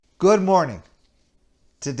Good morning.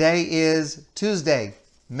 Today is Tuesday,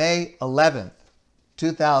 May 11th,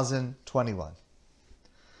 2021.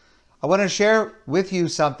 I want to share with you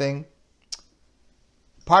something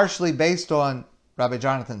partially based on Rabbi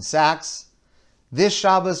Jonathan Sacks. This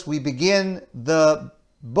Shabbos we begin the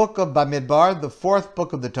book of Bamidbar, the fourth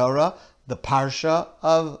book of the Torah, the Parsha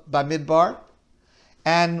of Bamidbar.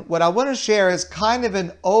 And what I want to share is kind of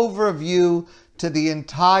an overview to the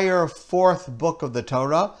entire fourth book of the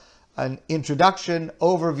Torah, an introduction,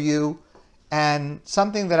 overview, and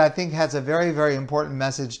something that I think has a very, very important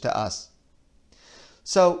message to us.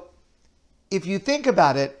 So, if you think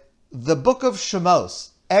about it, the book of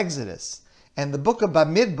Shemos, Exodus, and the book of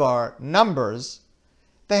Bamidbar, Numbers,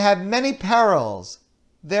 they have many parallels.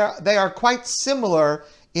 They are quite similar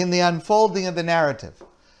in the unfolding of the narrative.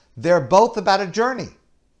 They're both about a journey.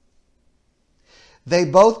 They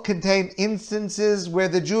both contain instances where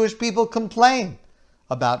the Jewish people complain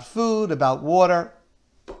about food, about water.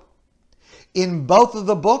 In both of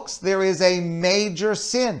the books, there is a major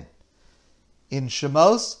sin. In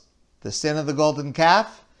Shemos, the sin of the golden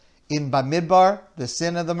calf. In Bamidbar, the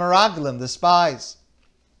sin of the Meraglim, the spies.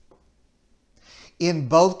 In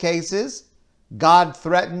both cases, God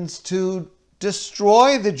threatens to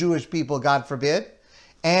destroy the Jewish people, God forbid,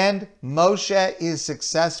 and Moshe is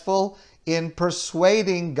successful in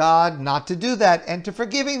persuading God not to do that and to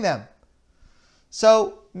forgiving them.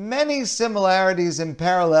 So many similarities and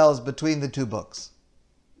parallels between the two books.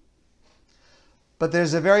 But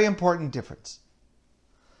there's a very important difference.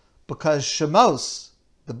 Because Shemos,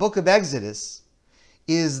 the book of Exodus,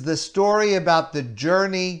 is the story about the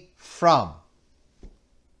journey from.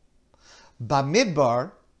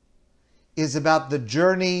 Bamidbar is about the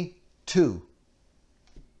journey to.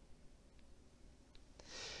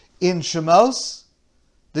 In Shemos,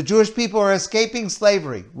 the Jewish people are escaping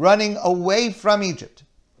slavery, running away from Egypt.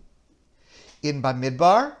 In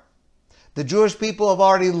Bamidbar, the Jewish people have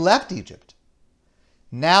already left Egypt.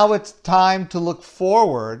 Now it's time to look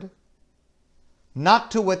forward, not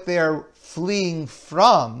to what they're fleeing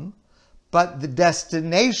from, but the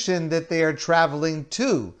destination that they are traveling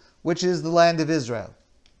to, which is the land of Israel.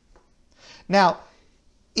 Now,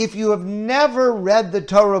 if you have never read the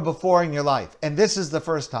Torah before in your life, and this is the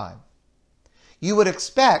first time, you would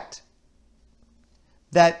expect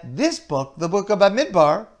that this book, the book of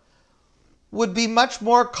Bamidbar, would be much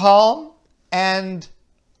more calm and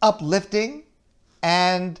uplifting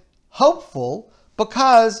and hopeful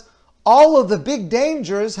because all of the big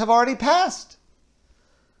dangers have already passed.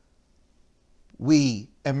 We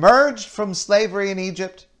emerged from slavery in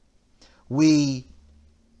Egypt. We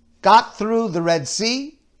got through the Red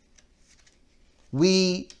Sea.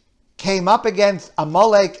 We came up against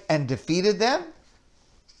Amalek and defeated them.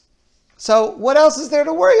 So what else is there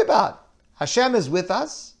to worry about? Hashem is with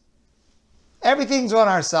us. Everything's on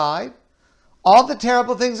our side. All the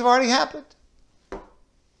terrible things have already happened.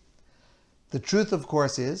 The truth, of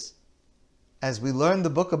course, is, as we learn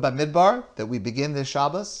the book of Bamidbar that we begin this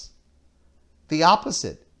Shabbos, the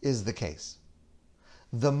opposite is the case.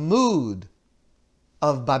 The mood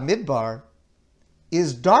of Bamidbar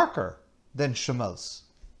is darker than Shemos.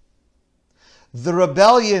 The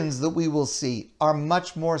rebellions that we will see are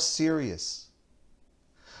much more serious.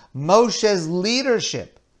 Moshe's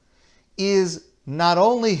leadership is not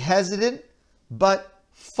only hesitant, but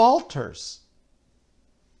falters.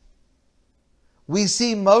 We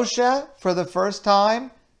see Moshe, for the first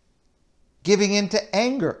time, giving into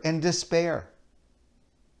anger and despair.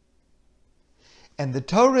 And the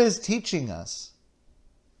Torah is teaching us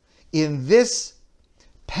in this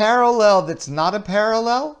parallel that's not a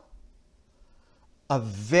parallel, a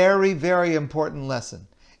very, very important lesson.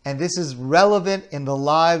 And this is relevant in the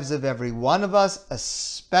lives of every one of us,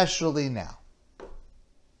 especially now.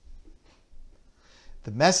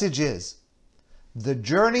 The message is, the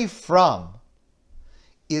journey from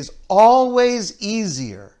is always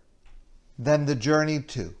easier than the journey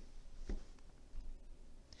to.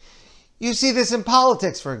 You see this in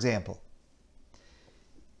politics, for example.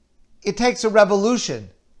 It takes a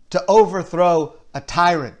revolution to overthrow a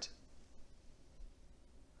tyrant.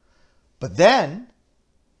 But then,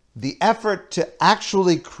 the effort to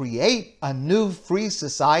actually create a new free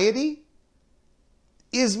society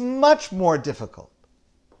is much more difficult.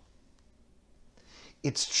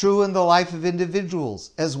 It's true in the life of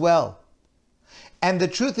individuals as well. And the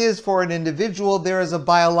truth is, for an individual, there is a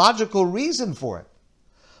biological reason for it.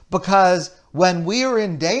 Because when we are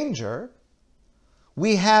in danger,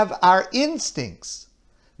 we have our instincts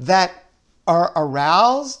that are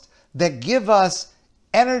aroused, that give us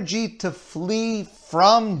energy to flee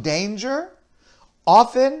from danger.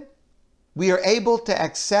 Often, we are able to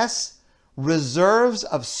access reserves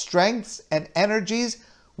of strengths and energies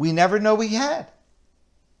we never know we had.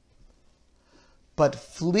 But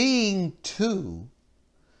fleeing to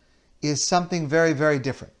is something very, very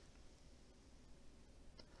different.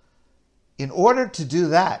 In order to do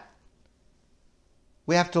that,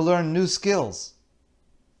 we have to learn new skills.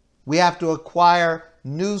 We have to acquire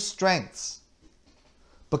new strengths.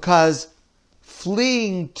 Because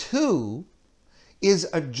fleeing to is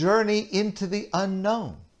a journey into the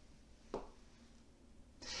unknown.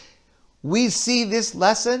 We see this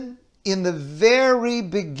lesson in the very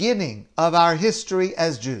beginning of our history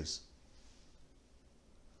as Jews.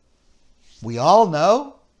 We all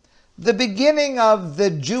know the beginning of the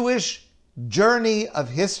Jewish journey of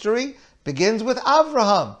history begins with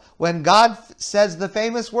Avraham, when God says the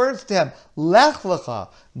famous words to him, Lech lecha,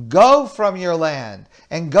 go from your land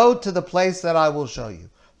and go to the place that I will show you.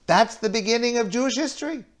 That's the beginning of Jewish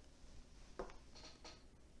history.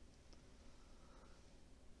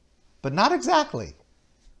 But not exactly.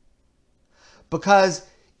 Because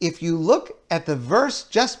if you look at the verse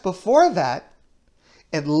just before that,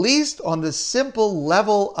 at least on the simple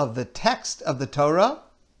level of the text of the Torah,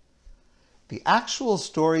 the actual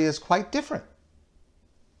story is quite different.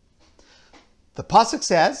 The pasuk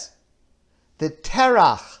says that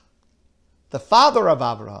Terach, the father of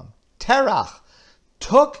Abraham, Terach,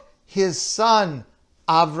 took his son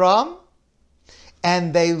Avram,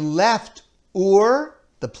 and they left Ur,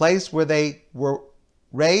 the place where they were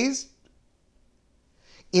raised,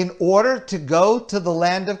 in order to go to the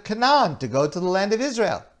land of Canaan, to go to the land of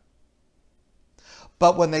Israel.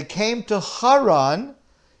 But when they came to Haran,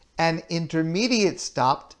 an intermediate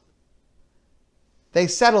stop, they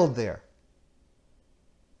settled there.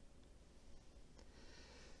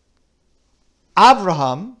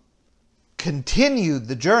 Abraham continued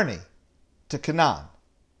the journey to Canaan.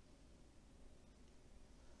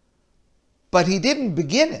 But he didn't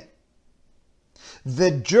begin it.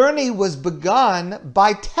 The journey was begun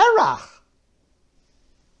by Terach.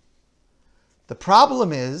 The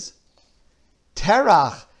problem is,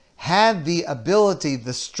 Terach had the ability,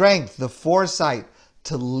 the strength, the foresight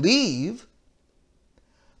to leave,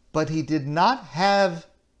 but he did not have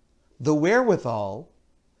the wherewithal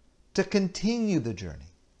to continue the journey.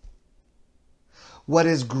 What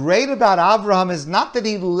is great about Abraham is not that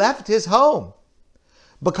he left his home,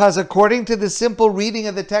 because according to the simple reading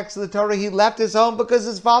of the text of the Torah, he left his home because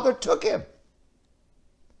his father took him.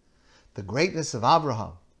 The greatness of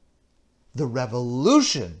Abraham, the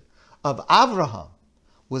revolution of Abraham,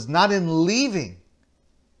 was not in leaving,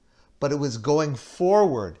 but it was going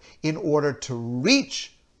forward in order to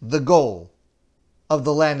reach the goal of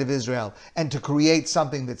the land of Israel and to create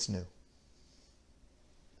something that's new.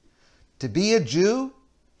 To be a Jew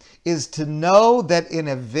is to know that in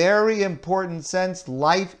a very important sense,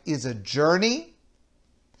 life is a journey,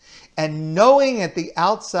 and knowing at the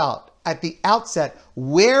outset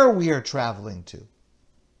where we are traveling to,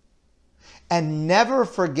 and never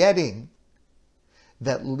forgetting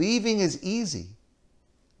that leaving is easy,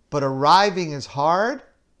 but arriving is hard,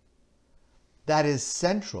 that is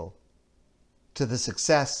central to the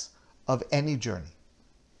success of any journey.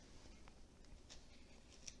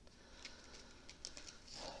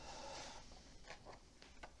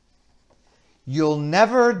 You'll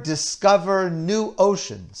never discover new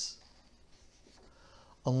oceans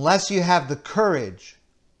unless you have the courage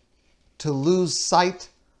to lose sight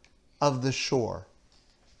of the shore.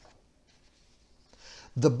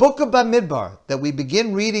 The book of Bamidbar that we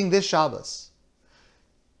begin reading this Shabbos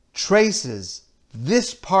traces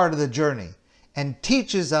this part of the journey and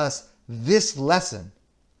teaches us this lesson,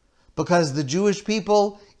 because the Jewish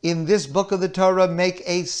people in this book of the Torah make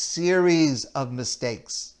a series of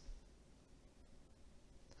mistakes.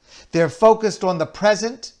 They're focused on the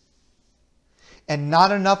present and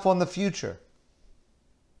not enough on the future.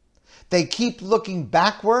 They keep looking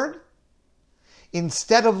backward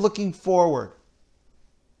instead of looking forward.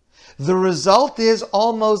 The result is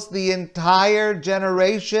almost the entire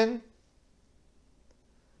generation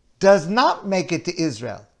does not make it to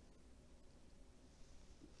Israel.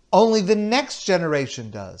 Only the next generation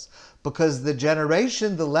does, because the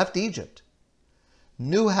generation that left Egypt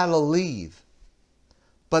knew how to leave,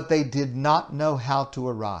 but they did not know how to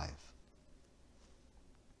arrive.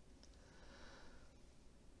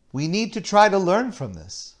 We need to try to learn from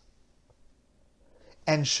this.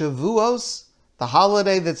 And Shavuos, the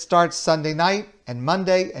holiday that starts Sunday night and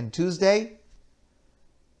Monday and Tuesday,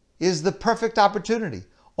 is the perfect opportunity.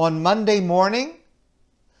 On Monday morning,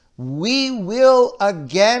 we will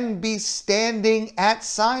again be standing at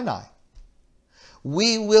Sinai.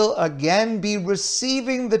 we will again be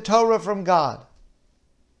receiving the Torah from God.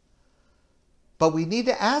 But we need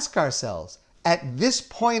to ask ourselves, at this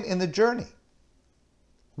point in the journey,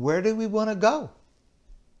 where do we want to go?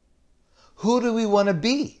 Who do we want to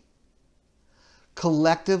be?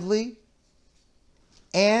 Collectively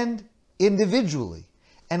and individually.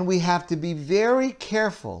 And we have to be very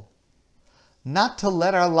careful not to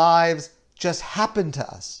let our lives just happen to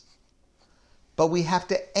us, but we have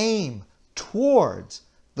to aim towards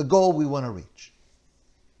the goal we want to reach.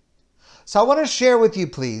 So I want to share with you,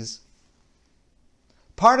 please,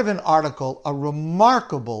 part of an article, a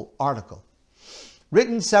remarkable article,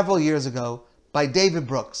 written several years ago by David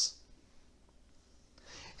Brooks.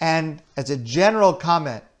 And as a general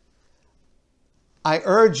comment, I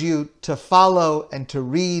urge you to follow and to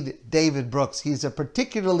read David Brooks. He's a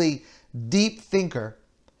particularly deep thinker,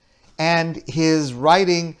 and his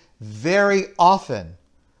writing very often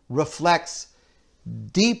reflects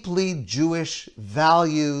deeply Jewish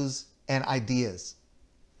values and ideas.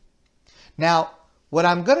 Now, what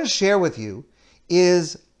I'm going to share with you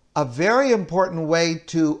is a very important way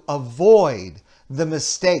to avoid the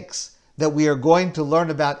mistakes that we are going to learn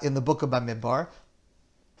about in the book of Bamidbar.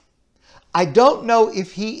 I don't know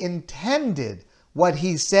if he intended what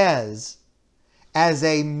he says as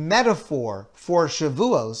a metaphor for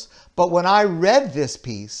Shavuos, but when I read this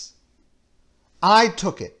piece, I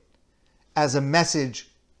took it as a message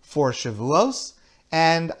for Shavuos,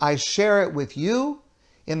 and I share it with you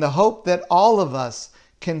in the hope that all of us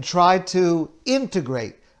can try to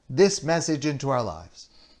integrate this message into our lives.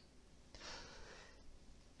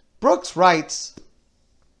 Brooks writes,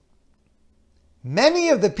 "Many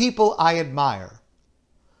of the people I admire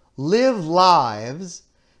live lives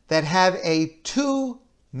that have a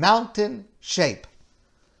two-mountain shape.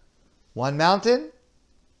 One mountain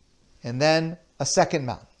and then a second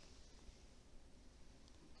mountain.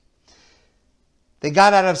 They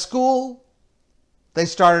got out of school, they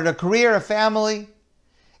started a career, a family,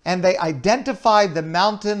 and they identified the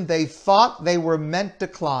mountain they thought they were meant to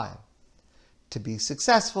climb, to be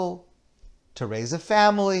successful, to raise a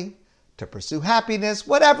family, to pursue happiness,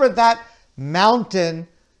 whatever that mountain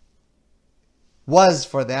was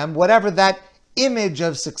for them, whatever that image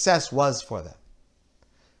of success was for them.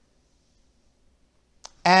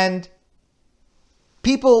 And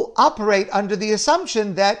people operate under the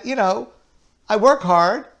assumption that, I work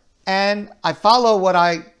hard and I follow what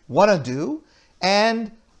I want to do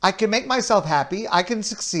and I can make myself happy, I can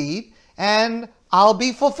succeed, and I'll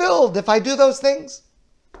be fulfilled if I do those things.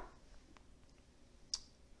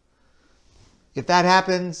 If that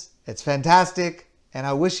happens, it's fantastic, and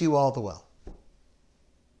I wish you all the well.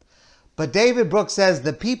 But David Brooks says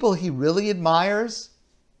the people he really admires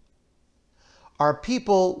are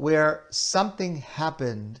people where something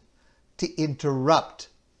happened to interrupt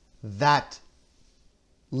that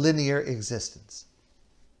linear existence.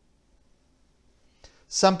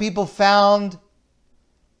 Some people found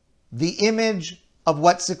the image of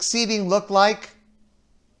what succeeding looked like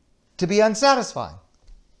to be unsatisfying.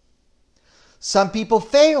 Some people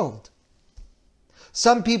failed.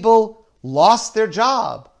 Some people lost their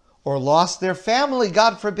job or lost their family,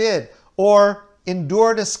 God forbid, or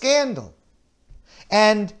endured a scandal.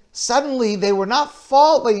 And suddenly they were not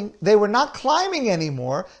falling, they were not climbing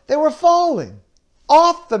anymore, they were falling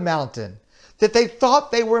off the mountain that they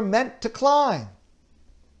thought they were meant to climb.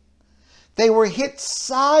 They were hit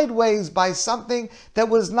sideways by something that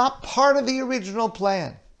was not part of the original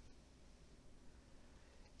plan.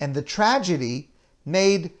 And the tragedy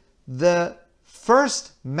made the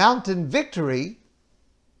first mountain victory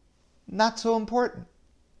not so important.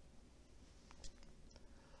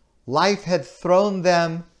 Life had thrown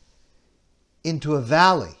them into a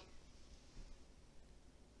valley.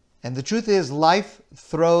 And the truth is, life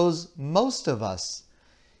throws most of us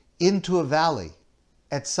into a valley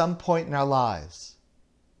at some point in our lives.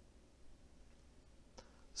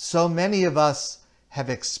 So many of us have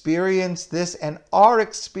experienced this and are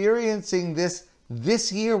experiencing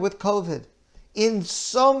this year with COVID in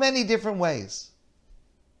so many different ways.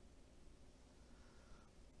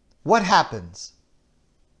 What happens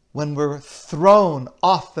when we're thrown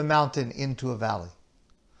off the mountain into a valley?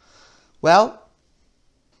 Well,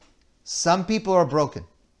 some people are broken.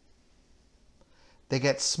 They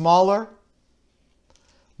get smaller,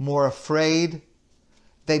 more afraid.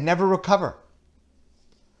 They never recover.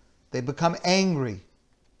 They become angry,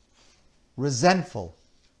 resentful,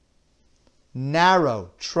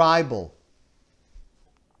 narrow, tribal.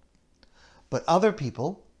 But other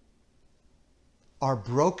people are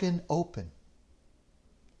broken open.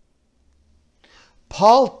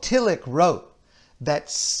 Paul Tillich wrote that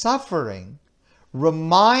suffering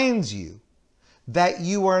reminds you that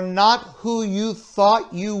you are not who you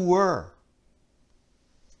thought you were.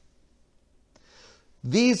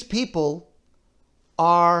 These people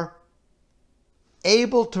are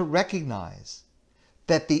able to recognize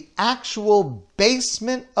that the actual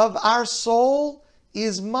basement of our soul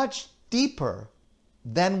is much deeper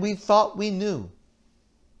than we thought we knew.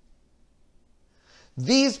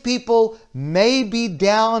 These people may be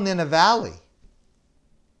down in a valley,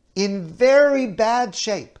 in very bad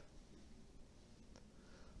shape,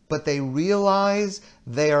 but they realize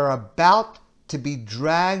they are about to be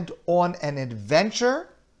dragged on an adventure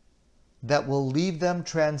that will leave them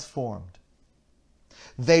transformed.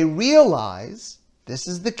 They realize, this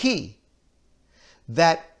is the key,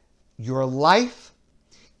 that your life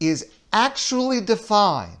is actually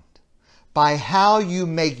defined by how you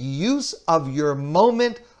make use of your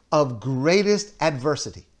moment of greatest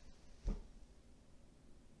adversity.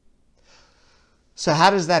 So how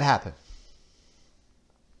does that happen?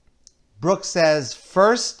 Brooks says,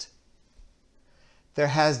 first, there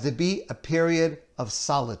has to be a period of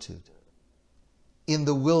solitude in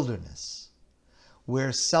the wilderness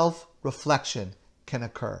where self-reflection can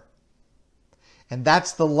occur. And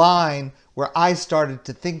that's the line where I started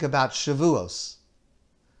to think about Shavuos,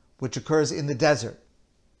 which occurs in the desert.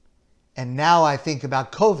 And now I think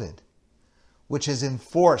about COVID, which has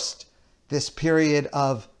enforced this period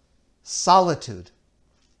of solitude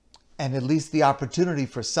and at least the opportunity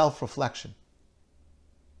for self-reflection.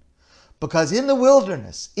 Because in the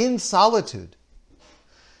wilderness, in solitude,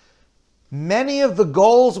 many of the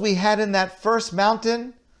goals we had in that first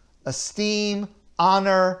mountain, esteem,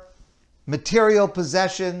 honor, material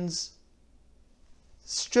possessions,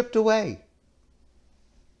 stripped away.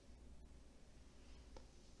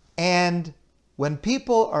 And when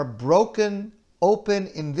people are broken open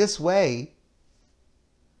in this way,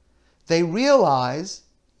 they realize,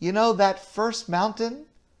 that first mountain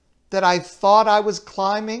that I thought I was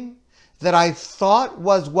climbing, that I thought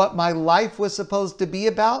was what my life was supposed to be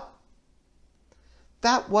about,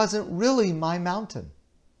 that wasn't really my mountain.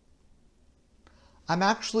 I'm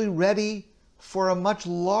actually ready for a much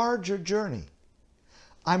larger journey.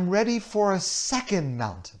 I'm ready for a second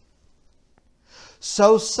mountain.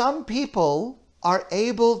 So some people are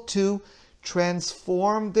able to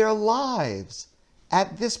transform their lives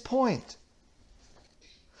at this point.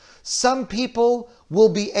 Some people will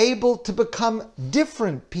be able to become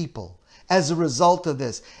different people as a result of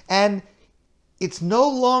this. And it's no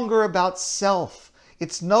longer about self.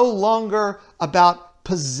 It's no longer about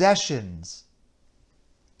possessions.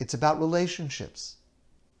 It's about relationships.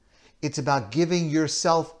 It's about giving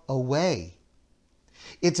yourself away.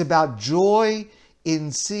 It's about joy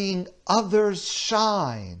in seeing others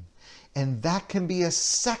shine. And that can be a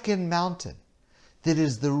second mountain that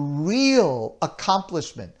is the real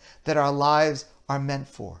accomplishment that our lives are meant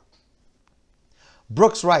for.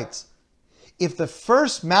 Brooks writes, if the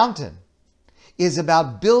first mountain is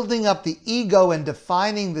about building up the ego and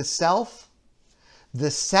defining the self,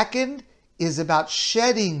 the second is about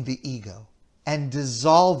shedding the ego and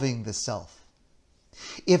dissolving the self.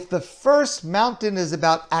 If the first mountain is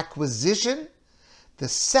about acquisition, the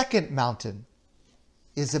second mountain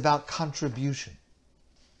is about contribution.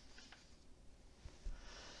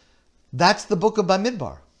 That's the book of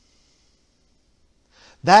Bamidbar.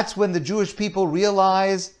 That's when the Jewish people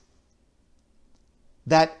realize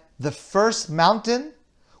that the first mountain,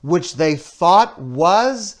 which they thought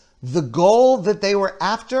was the goal that they were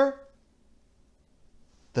after,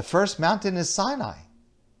 the first mountain is Sinai.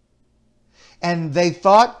 And they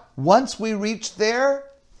thought, once we reach there,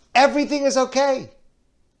 everything is okay.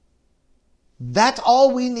 That's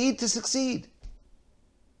all we need to succeed.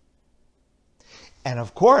 And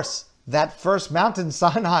of course, that first mountain,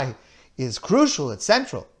 Sinai, is crucial, it's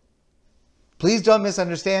central. Please don't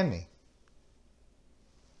misunderstand me.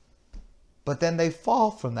 But then they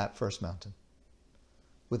fall from that first mountain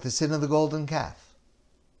with the sin of the golden calf.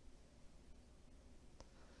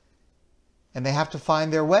 And they have to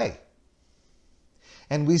find their way.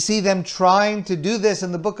 And we see them trying to do this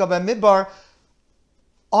in the book of Bamidbar,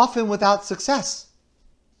 often without success.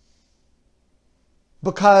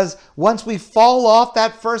 Because once we fall off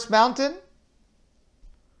that first mountain,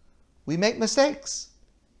 we make mistakes.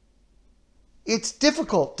 It's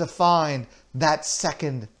difficult to find that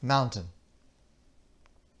second mountain.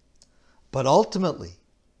 But ultimately,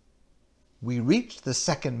 we reach the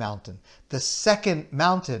second mountain. The second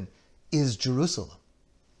mountain is Jerusalem.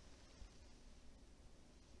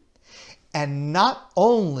 And not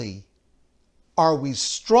only are we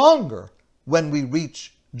stronger when we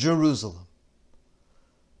reach Jerusalem,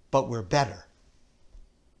 but we're better.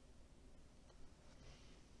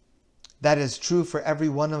 That is true for every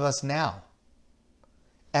one of us now,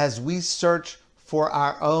 as we search for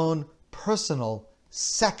our own personal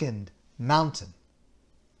second mountain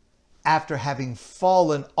after having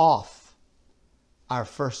fallen off our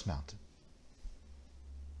first mountain.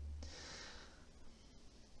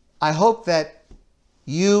 I hope that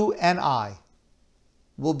you and I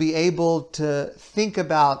will be able to think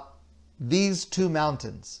about these two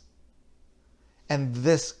mountains and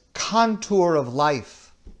this contour of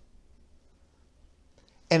life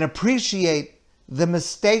and appreciate the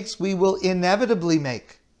mistakes we will inevitably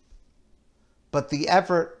make, but the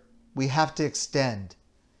effort we have to extend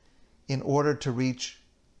in order to reach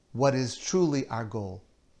what is truly our goal.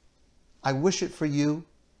 I wish it for you.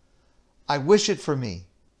 I wish it for me.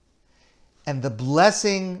 And the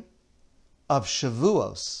blessing of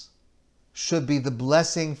Shavuos should be the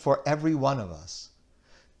blessing for every one of us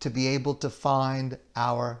to be able to find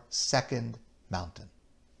our second mountain.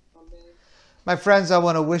 Amen. My friends, I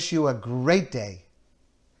want to wish you a great day,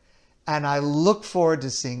 and I look forward to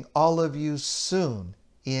seeing all of you soon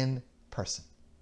in person.